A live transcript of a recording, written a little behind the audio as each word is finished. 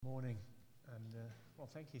morning, and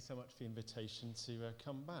thank you so much for the invitation to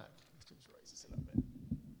come back. Let's just raise this a little bit.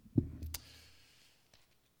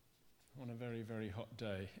 On a very, very hot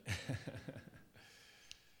day.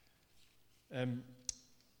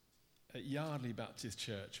 At Yardley Baptist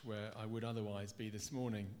Church, where I would otherwise be this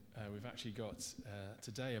morning, we've actually got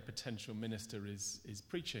today a potential minister is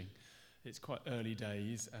preaching. It's quite early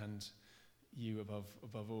days, and you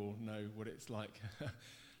above all know what it's like.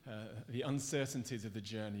 The uncertainties of the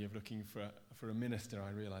journey of looking for a minister, I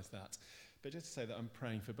realise that. But just to say that I'm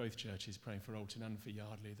praying for both churches, praying for Alton and for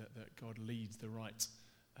Yardley, that God leads the right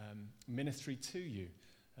ministry to you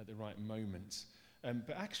at the right moment.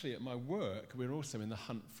 But actually at my work, we're also in the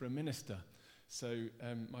hunt for a minister. So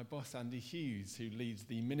my boss, Andy Hughes, who leads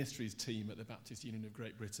the ministries team at the Baptist Union of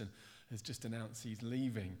Great Britain, has just announced he's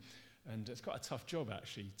leaving. And it's quite a tough job,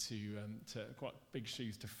 actually, to quite big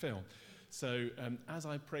shoes to fill. So as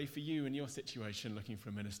I pray for you and your situation looking for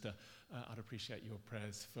a minister, I'd appreciate your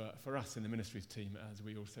prayers for us in the ministries team as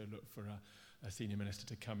we also look for a senior minister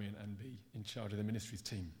to come in and be in charge of the ministries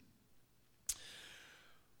team.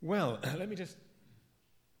 Well, let me just...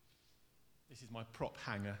 This is my prop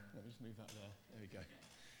hanger. Let me just move that there.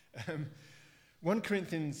 There we go. 1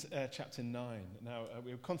 Corinthians chapter 9. Now,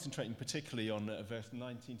 we're concentrating particularly on verse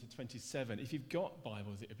 19 to 27. If you've got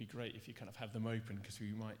Bibles, it would be great if you kind of have them open, because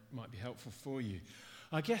we might be helpful for you.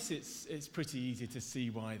 I guess it's pretty easy to see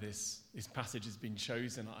why this passage has been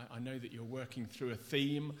chosen. I know that you're working through a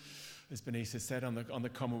theme, as Benisa said, on the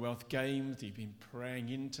Commonwealth Games. You've been praying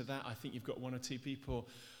into that. I think you've got one or two people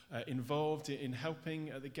involved in helping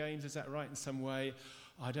at the Games. Is that right, in some way?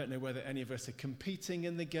 I don't know whether any of us are competing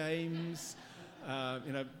in the Games.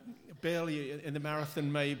 Bill in the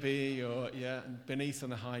marathon maybe, or Bernice on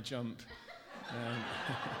the high jump.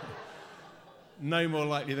 No more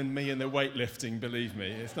likely than me in the weightlifting, believe me.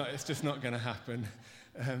 It's just not going to happen.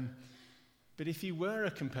 But if you were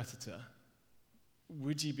a competitor,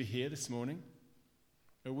 would you be here this morning?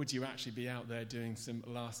 Or would you actually be out there doing some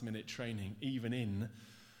last-minute training, even in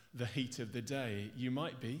the heat of the day? You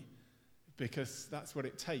might be, because that's what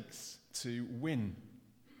it takes to win.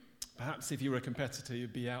 Perhaps if you were a competitor,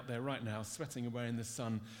 you'd be out there right now, sweating away in the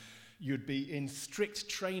sun. You'd be in strict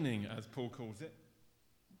training, as Paul calls it.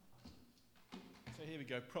 So here we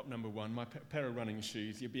go, prop number one, my pair of running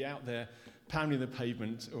shoes. You'd be out there pounding the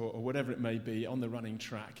pavement or whatever it may be on the running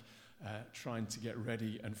track, trying to get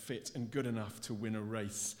ready and fit and good enough to win a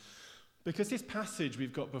race. Because this passage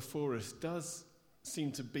we've got before us does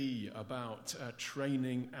seem to be about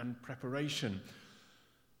training and preparation.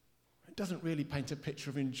 It doesn't really paint a picture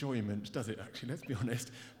of enjoyment, does it, actually? Let's be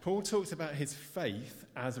honest. Paul talks about his faith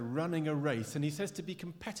as running a race, and he says to be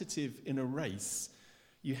competitive in a race,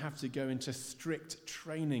 you have to go into strict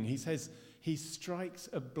training. He says he strikes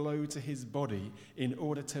a blow to his body in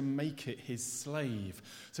order to make it his slave.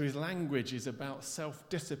 So his language is about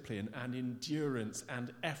self-discipline and endurance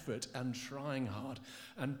and effort and trying hard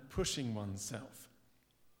and pushing oneself.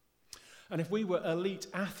 And if we were elite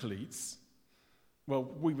athletes, well,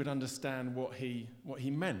 we would understand what he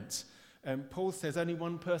meant. Paul says only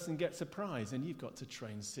one person gets a prize, and you've got to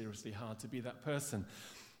train seriously hard to be that person.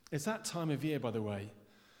 It's that time of year, by the way,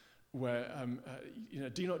 where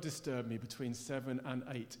do not disturb me between 7 and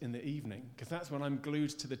 8 in the evening, because that's when I'm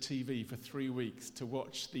glued to the TV for 3 weeks to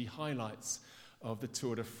watch the highlights of the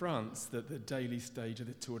Tour de France, the daily stage of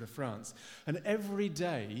the Tour de France. And every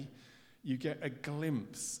day you get a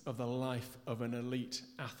glimpse of the life of an elite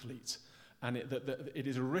athlete. And it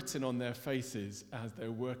is written on their faces as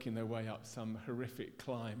they're working their way up some horrific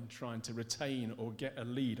climb, trying to retain or get a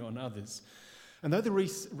lead on others. And though the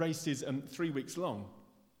race is 3 weeks long,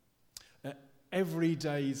 every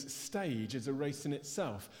day's stage is a race in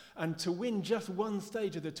itself. And to win just one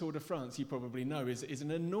stage of the Tour de France, you probably know, is an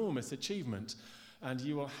enormous achievement. And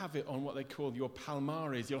you will have it on what they call your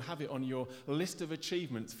palmares. You'll have it on your list of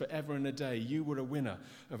achievements forever and a day. You were a winner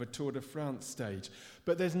of a Tour de France stage.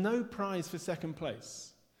 But there's no prize for second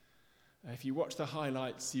place. If you watch the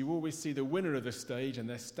highlights, you always see the winner of the stage, and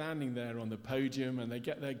they're standing there on the podium, and they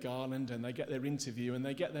get their garland, and they get their interview, and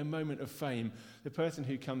they get their moment of fame. The person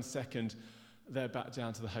who comes second, they're back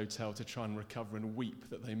down to the hotel to try and recover and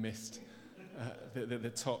weep that they missed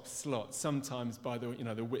the top slot, sometimes by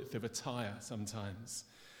the width of a tyre sometimes.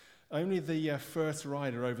 Only the first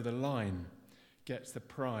rider over the line gets the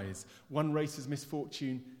prize. One racer's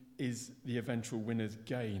misfortune is the eventual winner's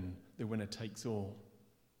gain. The winner takes all.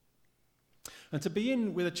 And to be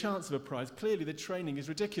in with a chance of a prize, clearly the training is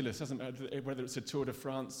ridiculous. Doesn't matter whether it's a Tour de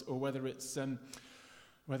France or whether it's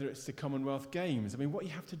the Commonwealth Games. I mean, what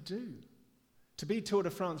you have to do to be Tour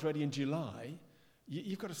de France ready in July,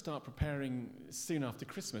 You've got to start preparing soon after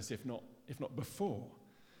Christmas, if not before.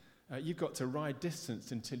 You've got to ride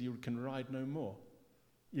distance until you can ride no more.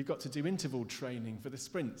 You've got to do interval training for the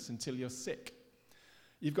sprints until you're sick.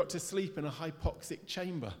 You've got to sleep in a hypoxic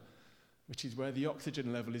chamber, which is where the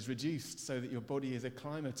oxygen level is reduced so that your body is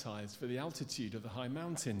acclimatized for the altitude of the high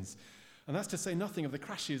mountains. And that's to say nothing of the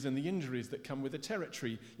crashes and the injuries that come with the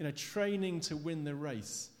territory. Training to win the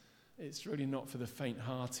race, it's really not for the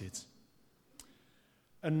faint-hearted.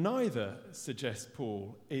 And neither, suggests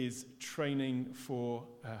Paul, is training for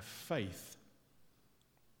faith.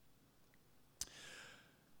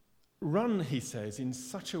 Run, he says, in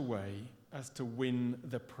such a way as to win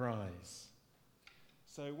the prize.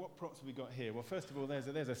 So what props have we got here? Well, first of all, there's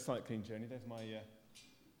a cycling journey. There's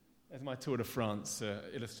my Tour de France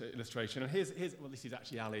illustration. And here's this is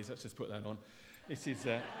actually Ali's. Let's just put that on. This is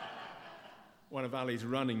one of Ali's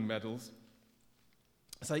running medals.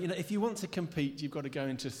 So, if you want to compete, you've got to go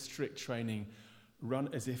into strict training, run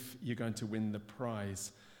as if you're going to win the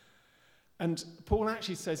prize. And Paul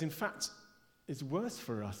actually says, in fact, it's worse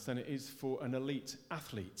for us than it is for an elite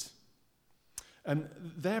athlete. And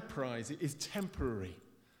their prize is temporary.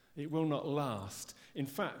 It will not last. In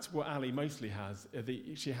fact, what Ali mostly has,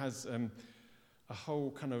 she has a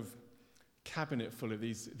whole kind of cabinet full of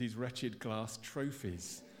these wretched glass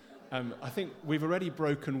trophies. I think we've already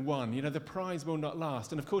broken one. The prize will not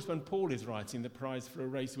last. And of course, when Paul is writing, the prize for a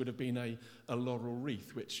race would have been a laurel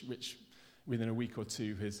wreath, which within a week or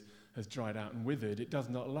two has dried out and withered. It does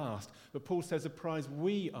not last. But Paul says the prize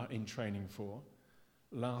we are in training for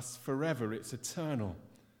lasts forever. It's eternal.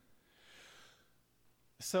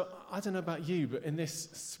 So I don't know about you, but in this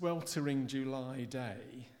sweltering July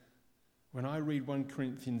day, when I read 1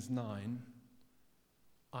 Corinthians 9,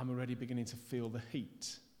 I'm already beginning to feel the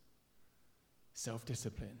heat.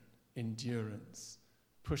 Self-discipline, endurance,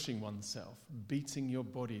 pushing oneself, beating your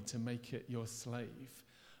body to make it your slave.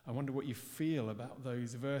 I wonder what you feel about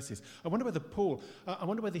those verses. I wonder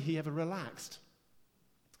whether he ever relaxed.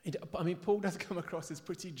 Paul does come across as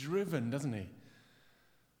pretty driven, doesn't he?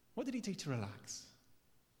 What did he do to relax?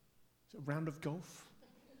 A round of golf?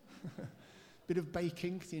 Bit of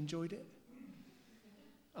baking because he enjoyed it?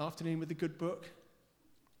 Afternoon with a good book?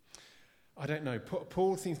 I don't know.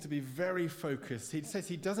 Paul seems to be very focused. He says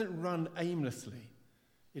he doesn't run aimlessly.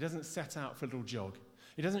 He doesn't set out for a little jog.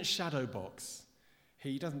 He doesn't shadow box.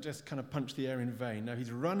 He doesn't just kind of punch the air in vain. No,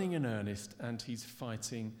 he's running in earnest and he's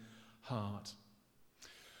fighting hard.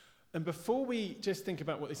 And before we just think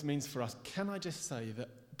about what this means for us, can I just say that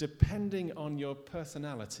depending on your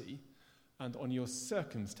personality and on your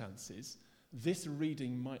circumstances, this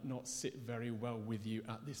reading might not sit very well with you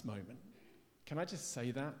at this moment. Can I just say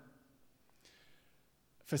that?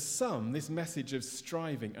 For some, this message of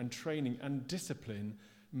striving and training and discipline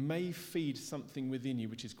may feed something within you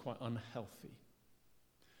which is quite unhealthy.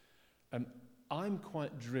 I'm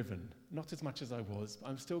quite driven, not as much as I was, but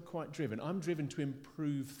I'm still quite driven. I'm driven to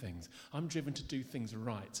improve things. I'm driven to do things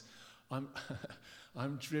right.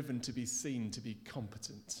 I'm driven to be seen to be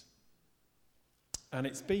competent. And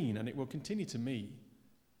it's been, and it will continue to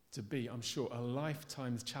be, I'm sure, a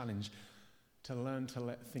lifetime's challenge to learn to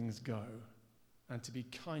let things go and to be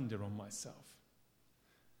kinder on myself.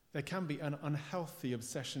 There can be an unhealthy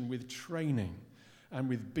obsession with training and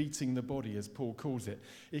with beating the body, as Paul calls it.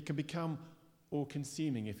 It can become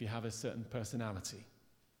all-consuming if you have a certain personality.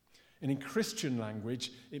 And in Christian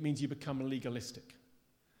language, it means you become legalistic.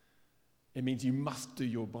 It means you must do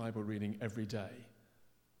your Bible reading every day,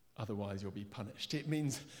 otherwise you'll be punished. It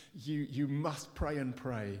means you must pray and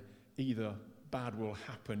pray, either bad will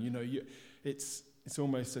happen. It's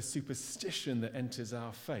almost a superstition that enters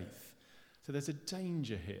our faith. So there's a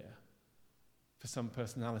danger here for some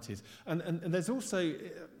personalities. And there's also,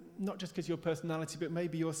 not just because your personality, but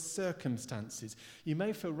maybe your circumstances. You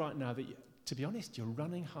may feel right now that, to be honest, you're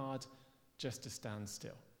running hard just to stand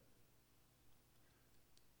still.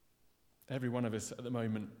 Every one of us at the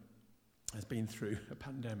moment has been through a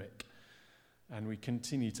pandemic, and we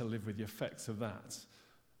continue to live with the effects of that.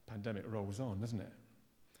 Pandemic rolls on, doesn't it?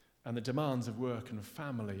 And the demands of work and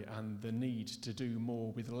family and the need to do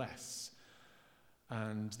more with less.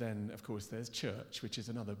 And then, of course, there's church, which is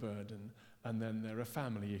another burden. And then there are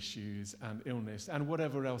family issues and illness and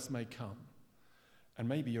whatever else may come. And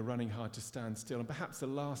maybe you're running hard to stand still. And perhaps the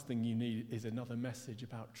last thing you need is another message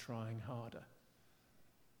about trying harder.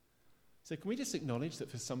 So can we just acknowledge that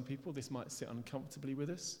for some people this might sit uncomfortably with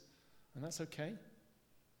us? And that's okay.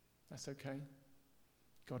 That's okay.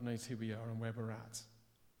 God knows who we are and where we're at.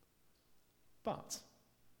 But,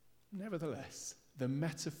 nevertheless, the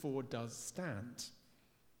metaphor does stand.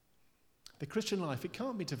 The Christian life, it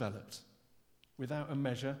can't be developed without a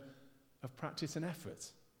measure of practice and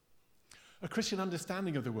effort. A Christian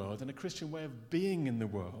understanding of the world and a Christian way of being in the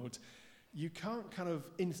world, you can't kind of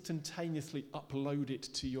instantaneously upload it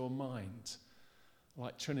to your mind,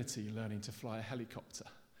 like Trinity learning to fly a helicopter.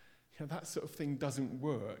 That sort of thing doesn't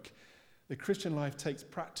work. The Christian life takes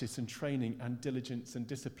practice and training and diligence and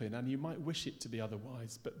discipline, and you might wish it to be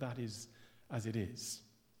otherwise, but that is as it is.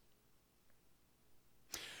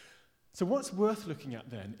 So what's worth looking at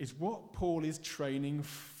then is what Paul is training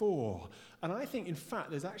for. And I think, in fact,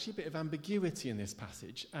 there's actually a bit of ambiguity in this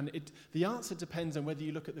passage. And the answer depends on whether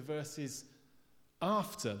you look at the verses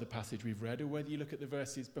after the passage we've read or whether you look at the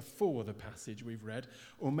verses before the passage we've read.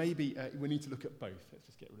 Or maybe we need to look at both. Let's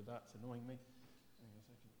just get rid of that. It's annoying me.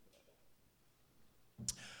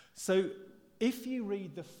 So if you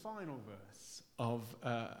read the final verse of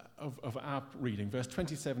our reading, verse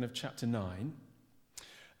 27 of chapter 9,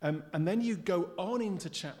 and then you go on into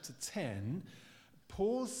chapter 10,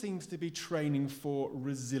 Paul seems to be training for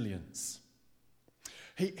resilience.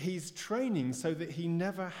 He's training so that he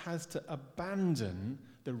never has to abandon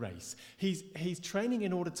the race. He's training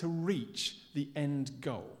in order to reach the end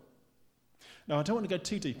goal. Now, I don't want to go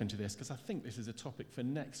too deep into this because I think this is a topic for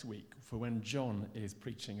next week, for when John is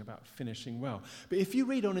preaching about finishing well. But if you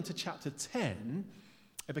read on into chapter 10,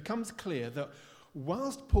 it becomes clear that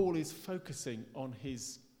whilst Paul is focusing on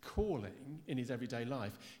his calling in his everyday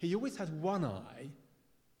life, he always has one eye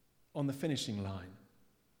on the finishing line.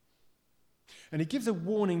 And he gives a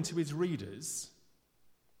warning to his readers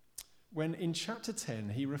when in chapter 10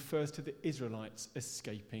 he refers to the Israelites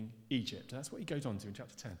escaping Egypt. That's what he goes on to in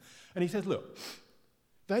chapter 10. And he says, look,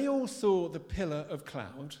 they all saw the pillar of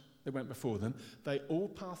cloud that went before them. They all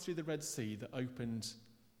passed through the Red Sea that opened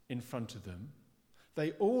in front of them.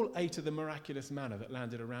 They all ate of the miraculous manna that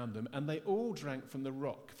landed around them, and they all drank from the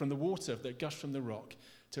rock, from the water that gushed from the rock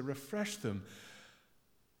to refresh them.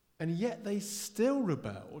 And yet they still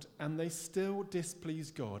rebelled, and they still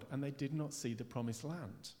displeased God, and they did not see the promised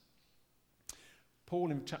land. Paul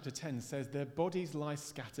in chapter 10 says their bodies lie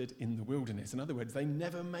scattered in the wilderness. In other words, they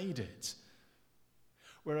never made it.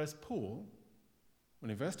 Whereas Paul, well,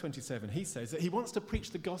 in verse 27, he says that he wants to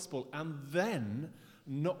preach the gospel and then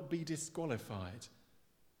not be disqualified.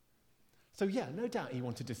 So yeah, no doubt he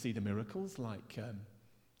wanted to see the miracles like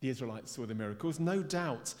the Israelites saw the miracles. No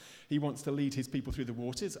doubt he wants to lead his people through the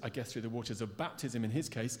waters, I guess through the waters of baptism in his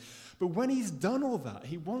case. But when he's done all that,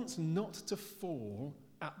 he wants not to fall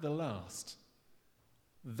at the last.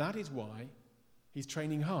 That is why he's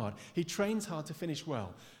training hard. He trains hard to finish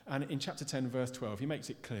well. And in chapter 10, verse 12, he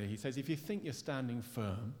makes it clear. He says, if you think you're standing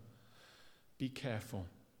firm, be careful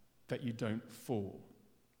that you don't fall.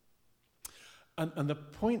 And the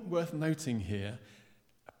point worth noting here,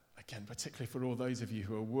 again, particularly for all those of you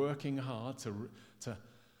who are working hard to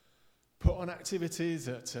put on activities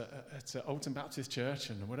at Alton Baptist Church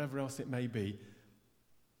and whatever else it may be,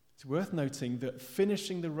 it's worth noting that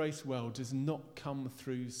finishing the race well does not come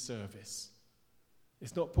through service.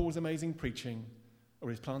 It's not Paul's amazing preaching or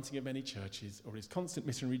his planting of many churches or his constant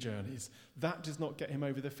missionary journeys. That does not get him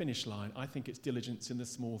over the finish line. I think it's diligence in the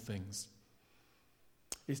small things.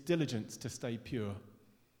 It's diligence to stay pure.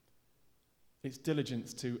 It's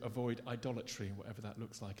diligence to avoid idolatry, whatever that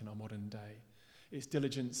looks like in our modern day. It's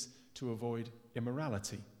diligence to avoid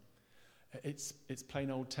immorality. It's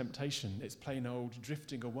plain old temptation. It's plain old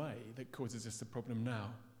drifting away that causes us the problem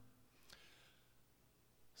now.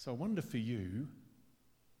 So I wonder for you,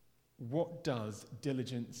 what does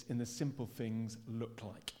diligence in the simple things look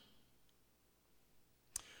like?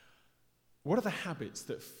 What are the habits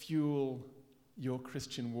that fuel your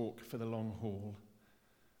Christian walk for the long haul?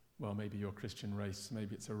 Well, maybe your Christian race,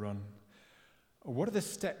 maybe it's a run. Or what are the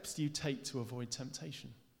steps you take to avoid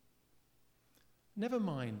temptation? Never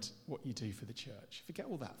mind what you do for the church. Forget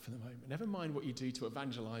all that for the moment. Never mind what you do to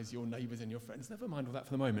evangelize your neighbors and your friends. Never mind all that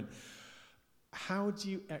for the moment. How do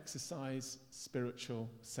you exercise spiritual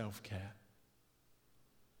self-care?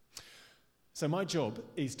 So my job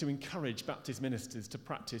is to encourage Baptist ministers to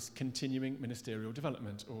practice continuing ministerial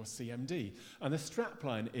development, or CMD. And the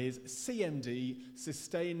strapline is CMD,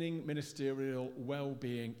 sustaining ministerial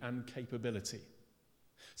well-being and capability.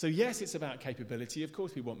 So yes, it's about capability. Of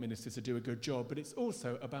course we want ministers to do a good job, but it's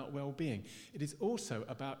also about well-being. It is also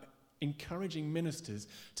about encouraging ministers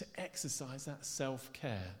to exercise that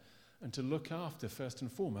self-care and to look after, first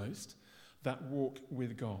and foremost, that walk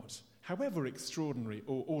with God, however extraordinary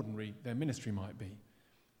or ordinary their ministry might be.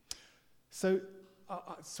 So,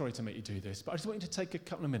 sorry to make you do this, but I just want you to take a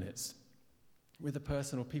couple of minutes with a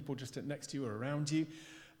person or people just next to you or around you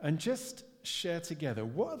and just share together,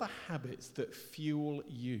 what are the habits that fuel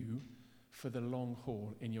you for the long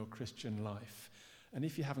haul in your Christian life? And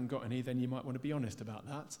if you haven't got any, then you might want to be honest about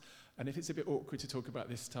that. And if it's a bit awkward to talk about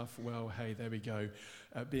this stuff, well, hey, there we go.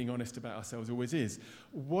 Being honest about ourselves always is.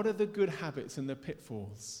 What are the good habits and the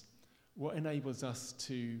pitfalls? What enables us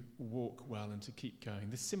to walk well and to keep going?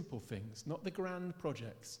 The simple things, not the grand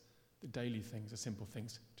projects, the daily things, the simple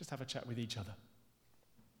things. Just have a chat with each other.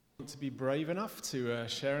 Want to be brave enough to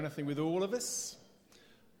share anything with all of us?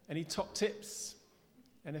 Any top tips?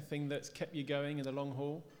 Anything that's kept you going in the long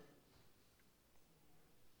haul?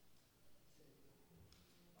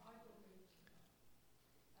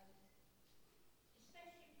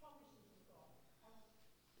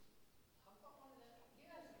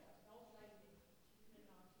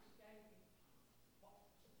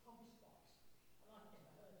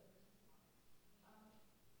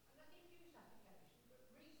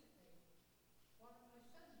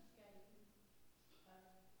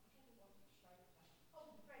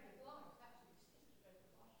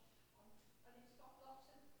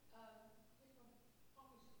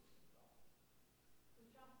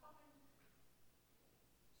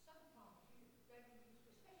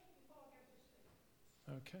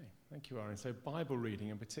 Okay, thank you, Aaron. So Bible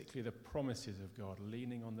reading, and particularly the promises of God,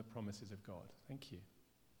 leaning on the promises of God. Thank you.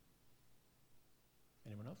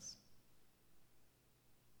 Anyone else?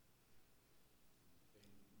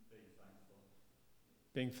 Being thankful.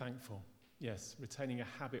 Being thankful, yes. Retaining a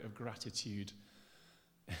habit of gratitude.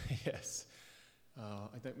 Yes.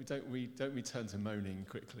 Don't we turn to moaning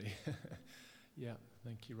quickly? Yeah,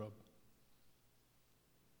 thank you, Rob.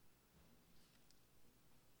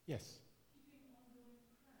 Yes.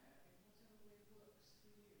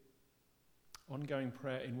 Ongoing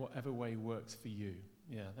prayer in whatever way works for you.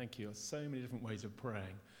 Yeah, thank you. There's so many different ways of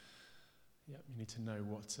praying. Yeah, you need to know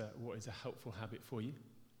what is a helpful habit for you.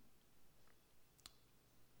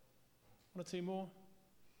 One or two more?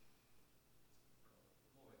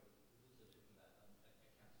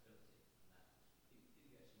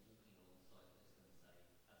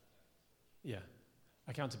 Yeah,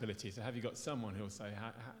 accountability. So have you got someone who will say,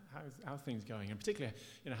 how are things going? And particularly,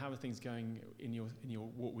 how are things going in your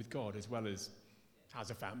walk with God, as well as how's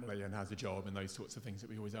the family and how's the job and those sorts of things that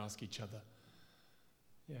we always ask each other.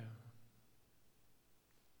 Yeah.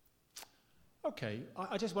 Okay,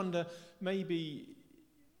 I just wonder, maybe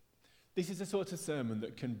this is the sort of sermon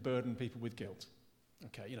that can burden people with guilt.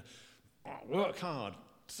 Okay, work hard,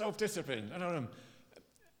 self-discipline,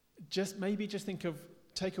 Just think of,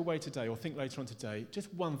 take away today or think later on today,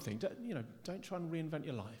 just one thing. Don't try and reinvent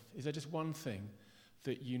your life. Is there just one thing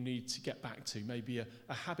that you need to get back to? Maybe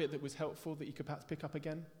a habit that was helpful that you could perhaps pick up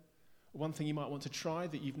again? One thing you might want to try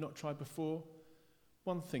that you've not tried before?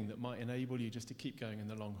 One thing that might enable you just to keep going in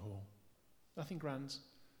the long haul? Nothing grand.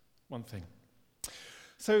 One thing.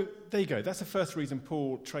 So there you go. That's the first reason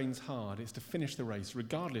Paul trains hard. It's to finish the race,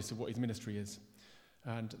 regardless of what his ministry is.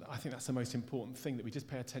 And I think that's the most important thing, that we just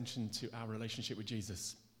pay attention to our relationship with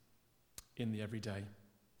Jesus in the everyday.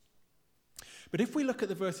 But if we look at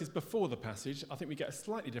the verses before the passage, I think we get a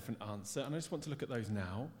slightly different answer, and I just want to look at those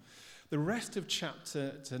now. The rest of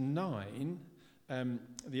chapter 9,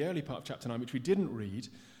 the early part of chapter 9, which we didn't read,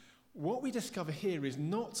 what we discover here is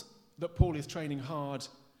not that Paul is training hard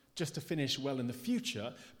just to finish well in the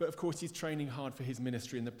future, but of course he's training hard for his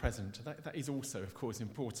ministry in the present. That is also, of course,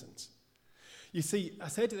 important. You see, I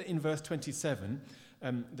said that in verse 27,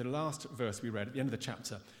 the last verse we read at the end of the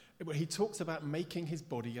chapter, where he talks about making his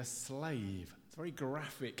body a slave. It's very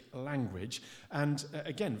graphic language. And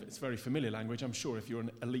again, it's very familiar language. I'm sure if you're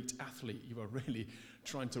an elite athlete, you are really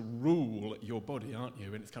trying to rule your body, aren't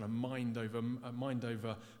you? And it's kind of mind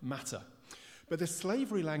over matter. But the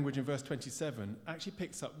slavery language in verse 27 actually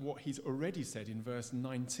picks up what he's already said in verse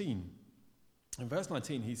 19. In verse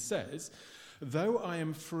 19, he says, "Though I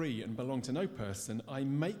am free and belong to no person, I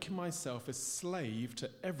make myself a slave to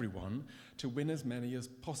everyone to win as many as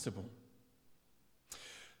possible."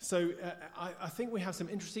 So I think we have some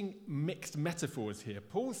interesting mixed metaphors here.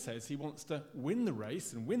 Paul says he wants to win the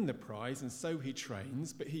race and win the prize, and so he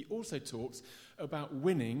trains, but he also talks about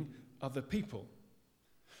winning other people.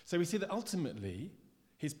 So we see that ultimately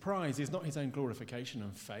his prize is not his own glorification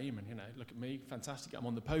and fame and, look at me, fantastic, I'm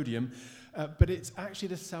on the podium, but it's actually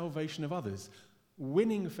the salvation of others.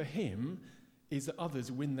 Winning for him is that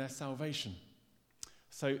others win their salvation.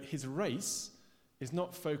 So his race is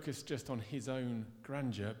not focused just on his own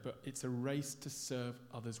grandeur, but it's a race to serve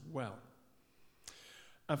others well.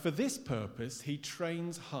 And for this purpose, he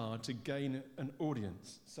trains hard to gain an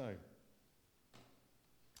audience. So,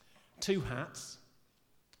 2 hats.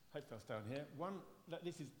 Hope they'll stay on here. One,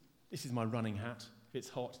 this is my running hat. If it's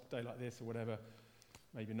hot, day like this or whatever,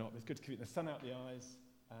 maybe not. But it's good to keep the sun out the eyes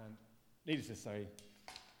and Needless to say,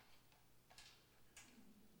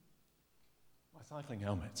 my cycling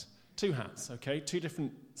helmet. 2 hats, okay? 2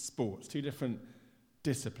 different sports, 2 different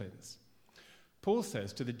disciplines. Paul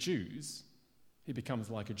says to the Jews, he becomes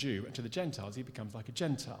like a Jew, and to the Gentiles, he becomes like a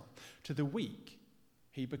Gentile. To the weak,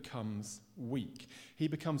 he becomes weak. He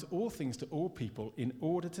becomes all things to all people in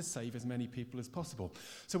order to save as many people as possible.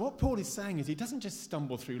 So what Paul is saying is he doesn't just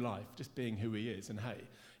stumble through life just being who he is, and hey,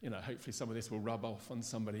 hopefully some of this will rub off on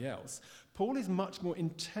somebody else. Paul is much more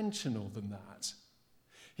intentional than that.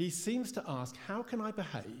 He seems to ask, how can I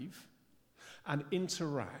behave and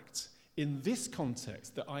interact in this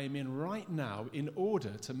context that I am in right now in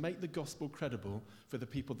order to make the gospel credible for the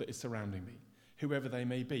people that is surrounding me, whoever they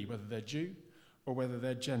may be, whether they're Jew or whether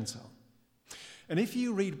they're Gentile. And if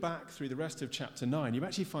you read back through the rest of chapter 9, you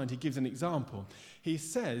actually find he gives an example. He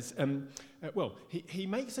says, he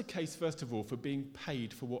makes a case, first of all, for being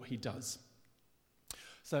paid for what he does.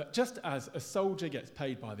 So just as a soldier gets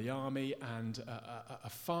paid by the army and a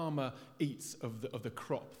farmer eats of the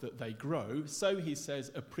crop that they grow, so he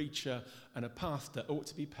says a preacher and a pastor ought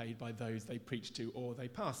to be paid by those they preach to or they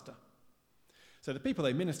pastor. So the people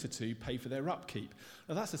they minister to pay for their upkeep.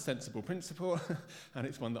 Now that's a sensible principle, and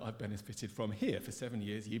it's one that I've benefited from here. For 7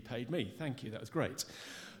 years you paid me. Thank you, that was great.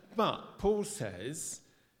 But Paul says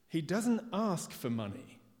he doesn't ask for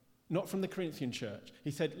money. Not from the Corinthian church.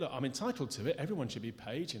 He said, look, I'm entitled to it. Everyone should be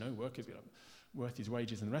paid. Work is worth his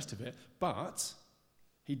wages and the rest of it. But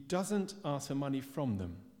he doesn't ask for money from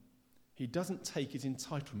them. He doesn't take his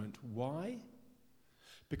entitlement. Why?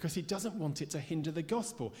 Because he doesn't want it to hinder the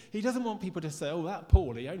gospel. He doesn't want people to say, oh, that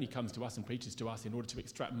Paul, he only comes to us and preaches to us in order to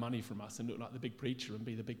extract money from us and look like the big preacher and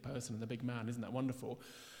be the big person and the big man. Isn't that wonderful?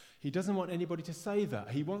 He doesn't want anybody to say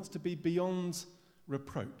that. He wants to be beyond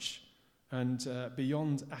reproach and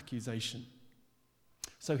beyond accusation.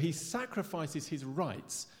 So he sacrifices his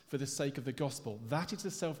rights for the sake of the gospel. That is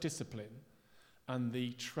the self-discipline and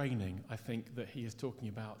the training, I think, that he is talking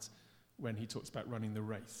about when he talks about running the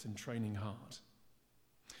race and training hard.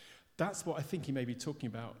 That's what I think he may be talking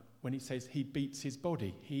about when he says he beats his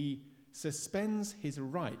body. He suspends his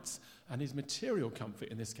rights and his material comfort,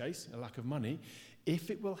 in this case, a lack of money, if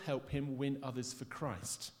it will help him win others for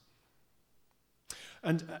Christ.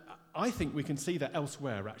 And I think we can see that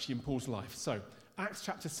elsewhere, actually, in Paul's life. So, Acts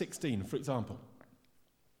chapter 16, for example.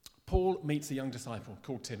 Paul meets a young disciple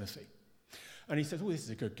called Timothy. And he says, oh, this is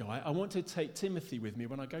a good guy. I want to take Timothy with me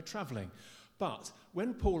when I go travelling. But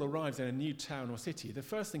when Paul arrives in a new town or city, the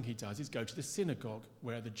first thing he does is go to the synagogue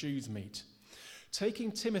where the Jews meet.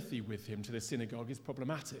 Taking Timothy with him to the synagogue is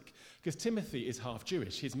problematic because Timothy is half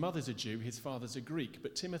Jewish. His mother's a Jew, his father's a Greek,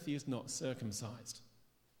 but Timothy is not circumcised.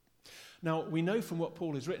 Now, we know from what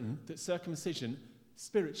Paul has written that circumcision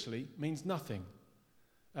spiritually means nothing.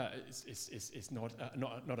 It's not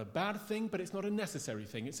a bad thing, but it's not a necessary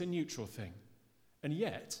thing. It's a neutral thing. And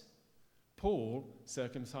yet, Paul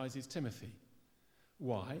circumcises Timothy.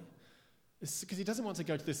 Why? It's because he doesn't want to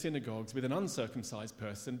go to the synagogues with an uncircumcised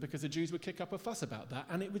person because the Jews would kick up a fuss about that,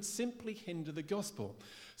 and it would simply hinder the gospel.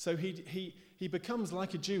 So he becomes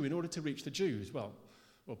like a Jew in order to reach the Jews. Well,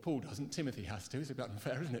 Paul doesn't. Timothy has to. It's a bit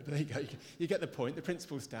unfair, isn't it? But there you go. You get the point. The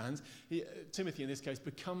principle stands. Timothy, in this case,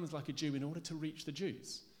 becomes like a Jew in order to reach the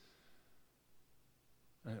Jews.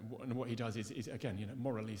 And what he does is again,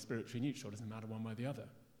 morally, spiritually neutral. Doesn't matter one way or the other.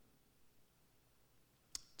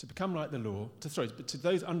 To become like the law, but to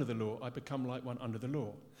those under the law, I become like one under the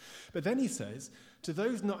law. But then he says, to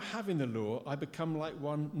those not having the law, I become like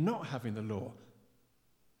one not having the law.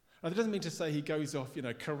 Now, that doesn't mean to say he goes off,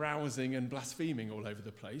 carousing and blaspheming all over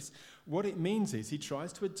the place. What it means is he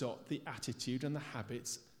tries to adopt the attitude and the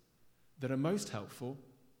habits that are most helpful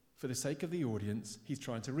for the sake of the audience he's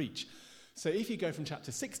trying to reach. So if you go from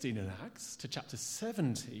chapter 16 in Acts to chapter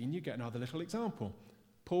 17, you get another little example.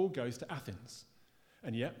 Paul goes to Athens.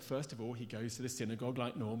 And yet, first of all, he goes to the synagogue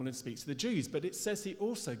like normal and speaks to the Jews. But it says he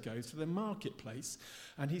also goes to the marketplace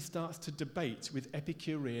and he starts to debate with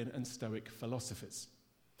Epicurean and Stoic philosophers.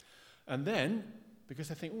 And then, because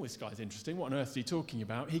I think, this guy's interesting, what on earth is he talking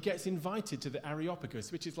about? He gets invited to the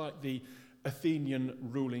Areopagus, which is like the Athenian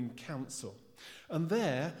ruling council. And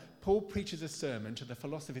there, Paul preaches a sermon to the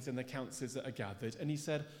philosophers and the councillors that are gathered, and he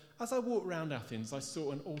said, as I walked around Athens, I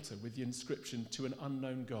saw an altar with the inscription, to an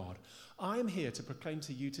unknown God. I am here to proclaim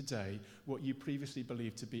to you today what you previously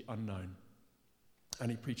believed to be unknown.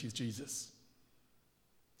 And he preaches Jesus.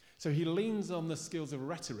 So he leans on the skills of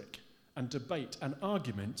rhetoric and debate and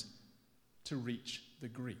argument to reach the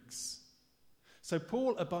Greeks. So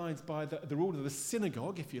Paul abides by the rule of the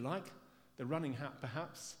synagogue, if you like, the running hat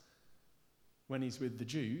perhaps, when he's with the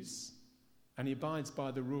Jews, and he abides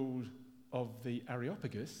by the rule of the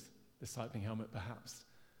Areopagus the cycling helmet perhaps,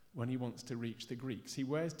 when he wants to reach the Greeks. He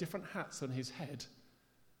wears different hats on his head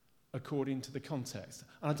according to the context.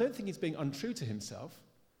 And I don't think he's being untrue to himself.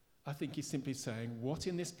 I think he's simply saying what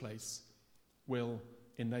in this place will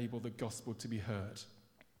enable the gospel to be heard.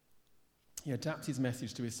 He adapts his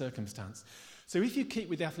message to his circumstance. So if you keep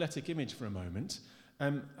with the athletic image for a moment,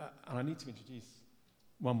 and I need to introduce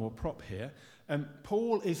one more prop here,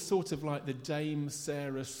 Paul is sort of like the Dame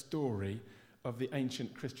Sarah story of the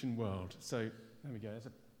ancient Christian world. So there we go,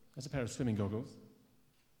 there's a pair of swimming goggles.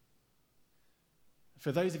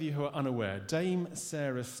 For those of you who are unaware, Dame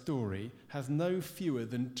Sarah's story has no fewer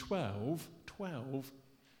than 12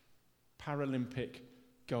 Paralympic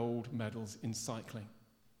gold medals in cycling.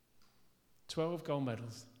 12 gold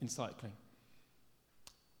medals in cycling.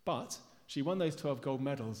 But she won those 12 gold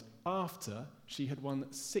medals after she had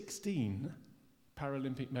won 16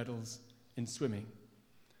 Paralympic medals in swimming.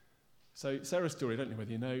 So Sarah's story, I don't know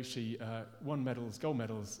whether you know, she won gold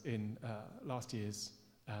medals in last year's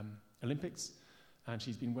Olympics, and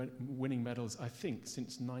she's been winning medals, I think,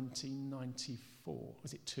 since 1994.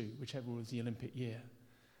 Was it 2? Whichever was the Olympic year.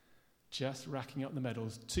 Just racking up the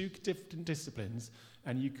medals, 2 different disciplines,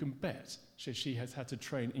 and you can bet she has had to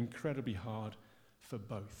train incredibly hard for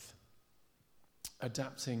both,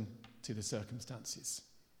 adapting to the circumstances.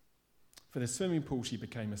 For the swimming pool, she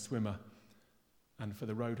became a swimmer, and for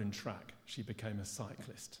the road and track, she became a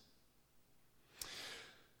cyclist.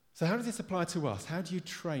 So how does this apply to us? How do you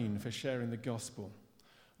train for sharing the gospel?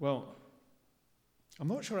 Well, I'm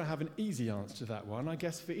not sure I have an easy answer to that one. I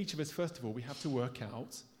guess for each of us, first of all, we have to work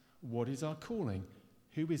out what is our calling.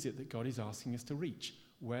 Who is it that God is asking us to reach?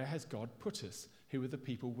 Where has God put us? Who are the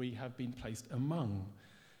people we have been placed among?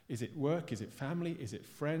 Is it work? Is it family? Is it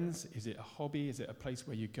friends? Is it a hobby? Is it a place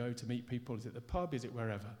where you go to meet people? Is it the pub? Is it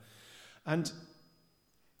wherever? And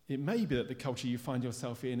it may be that the culture you find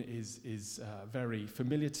yourself in is very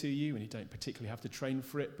familiar to you and you don't particularly have to train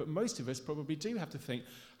for it, but most of us probably do have to think,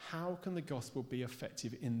 how can the gospel be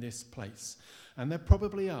effective in this place? And there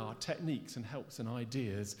probably are techniques and helps and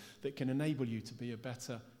ideas that can enable you to be a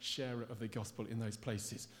better sharer of the gospel in those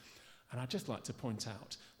places. And I'd just like to point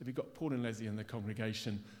out that we've got Paul and Leslie in the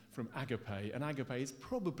congregation from Agape, and Agape is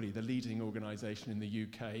probably the leading organisation in the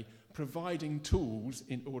UK providing tools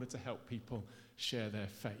in order to help people share their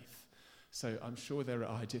faith. So I'm sure there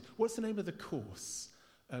are ideas. What's the name of the course?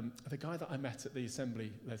 The guy that I met at the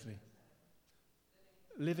assembly, Leslie?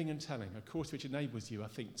 Living and Telling, a course which enables you, I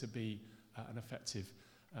think, to be an effective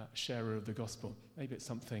sharer of the gospel. Maybe it's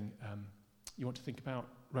something you want to think about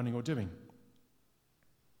running or doing.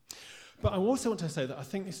 But I also want to say that I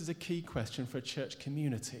think this is a key question for a church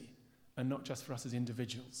community and not just for us as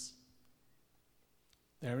individuals.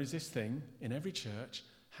 There is this thing in every church.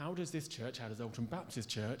 How does this church, how does Alton Baptist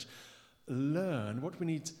Church learn what we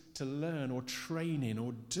need to learn or train in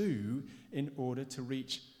or do in order to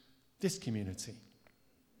reach this community?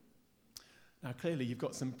 Now, clearly, you've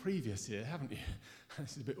got some previous here, haven't you?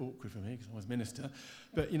 This is a bit awkward for me because I was minister.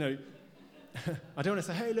 But, you know, I don't want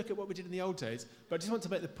to say, hey, look at what we did in the old days. But I just want to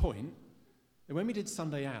make the point that when we did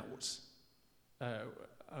Sunday Out,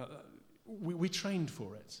 we trained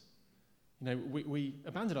for it. You know, we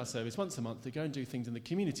abandoned our service once a month to go and do things in the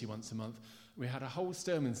community once a month. We had a whole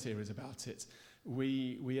sermon series about it.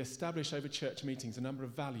 We established over church meetings a number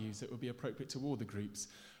of values that would be appropriate to all the groups.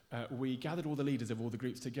 We gathered all the leaders of all the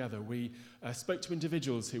groups together. We spoke to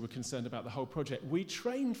individuals who were concerned about the whole project. We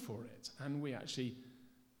trained for it, and we actually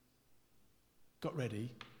got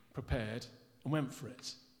ready, prepared, and went for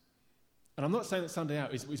it. And I'm not saying that Sunday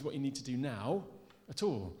Out is what you need to do now at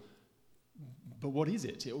all. But what is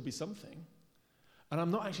it? It will be something. And I'm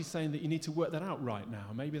not actually saying that you need to work that out right now.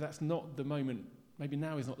 Maybe that's not the moment, maybe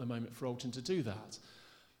now is not the moment for Alton to do that.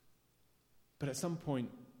 But at some point,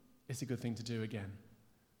 it's a good thing to do again.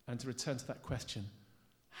 And to return to that question,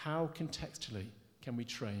 how contextually can we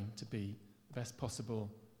train to be the best possible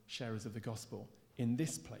sharers of the gospel in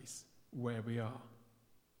this place where we are?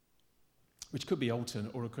 Which could be Alton,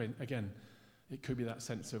 or again, it could be that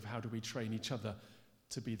sense of how do we train each other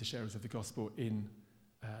to be the sharers of the gospel in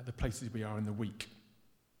the places we are in the week.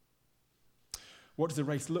 What does the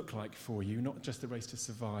race look like for you? Not just the race to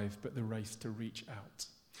survive, but the race to reach out.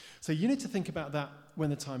 So you need to think about that when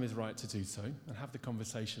the time is right to do so, and have the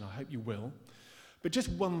conversation. I hope you will. But just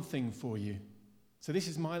one thing for you. So this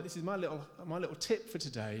is my little tip for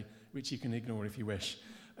today, which you can ignore if you wish.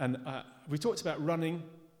 And we talked about running.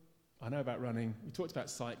 I know about running. We talked about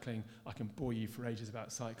cycling. I can bore you for ages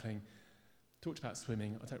about cycling. Talked about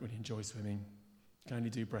swimming. I don't really enjoy swimming. I can only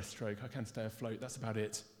do breaststroke. I can stay afloat. That's about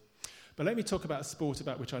it. But let me talk about a sport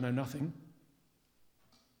about which I know nothing.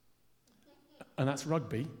 And that's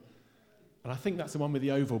rugby. And I think that's the one with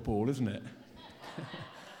the oval ball, isn't it?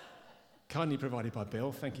 Kindly provided by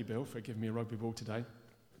Bill. Thank you, Bill, for giving me a rugby ball today.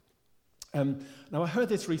 Now, I heard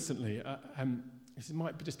this recently. This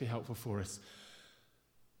might just be helpful for us.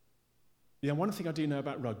 Yeah, one thing I do know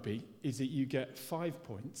about rugby is that you get 5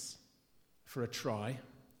 points for a try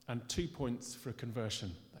and 2 points for a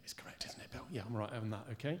conversion. That is correct, isn't it, Bill? Yeah, I'm right on that,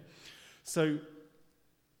 okay? So,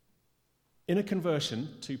 in a conversion,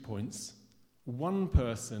 2 points, one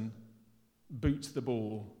person boots the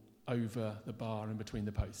ball over the bar and between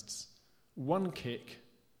the posts. One kick,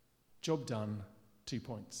 job done, 2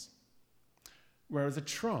 points. Whereas a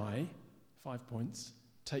try, 5 points,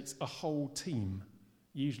 takes a whole team,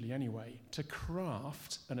 usually anyway, to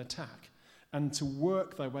craft an attack and to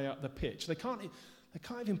work their way up the pitch. They can't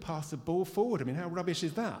even pass the ball forward. I mean, how rubbish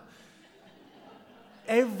is that?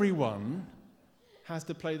 Everyone has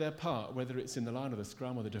to play their part, whether it's in the line of the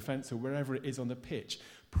scrum or the defence or wherever it is on the pitch.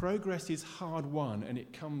 Progress is hard won, and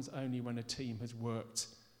it comes only when a team has worked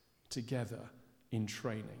together in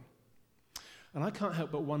training. And I can't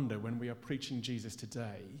help but wonder, when we are preaching Jesus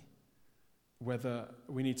today, whether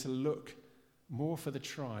we need to look more for the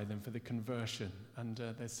try than for the conversion. And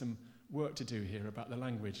there's some work to do here about the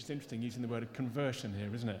language. It's interesting using the word conversion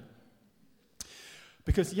here, isn't it?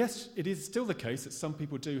 Because yes, it is still the case that some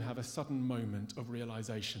people do have a sudden moment of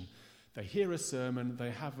realization. They hear a sermon,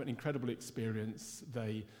 they have an incredible experience,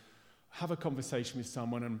 they have a conversation with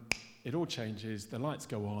someone, and it all changes, the lights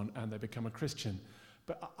go on, and they become a Christian.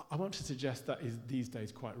 But I want to suggest that is these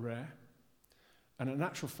days quite rare. And in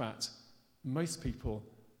actual fact, most people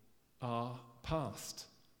are passed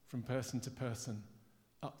from person to person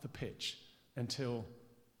up the pitch until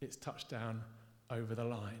it's touched down over the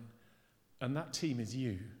line. And that team is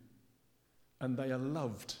you. And they are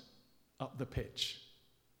loved up the pitch,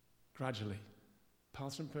 gradually.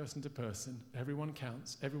 Passed from person to person, everyone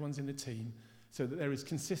counts, everyone's in the team, so that there is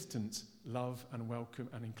consistent love and welcome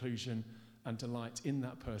and inclusion and delight in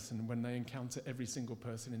that person when they encounter every single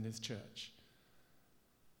person in this church.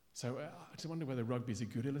 So I just wonder whether rugby is a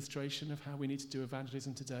good illustration of how we need to do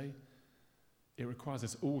evangelism today. It requires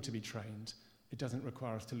us all to be trained. It doesn't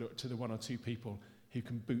require us to look to the 1 or 2 people who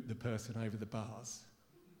can boot the person over the bars.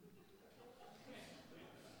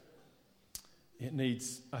 It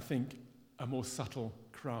needs, I think, a more subtle,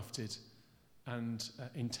 crafted and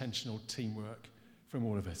intentional teamwork from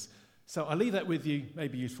all of us. So I'll leave that with you,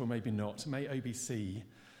 maybe useful, maybe not. May OBC,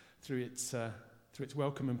 through its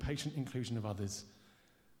welcome and patient inclusion of others,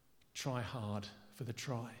 try hard for the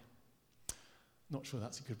try. Not sure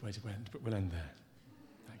that's a good way to end, but we'll end there.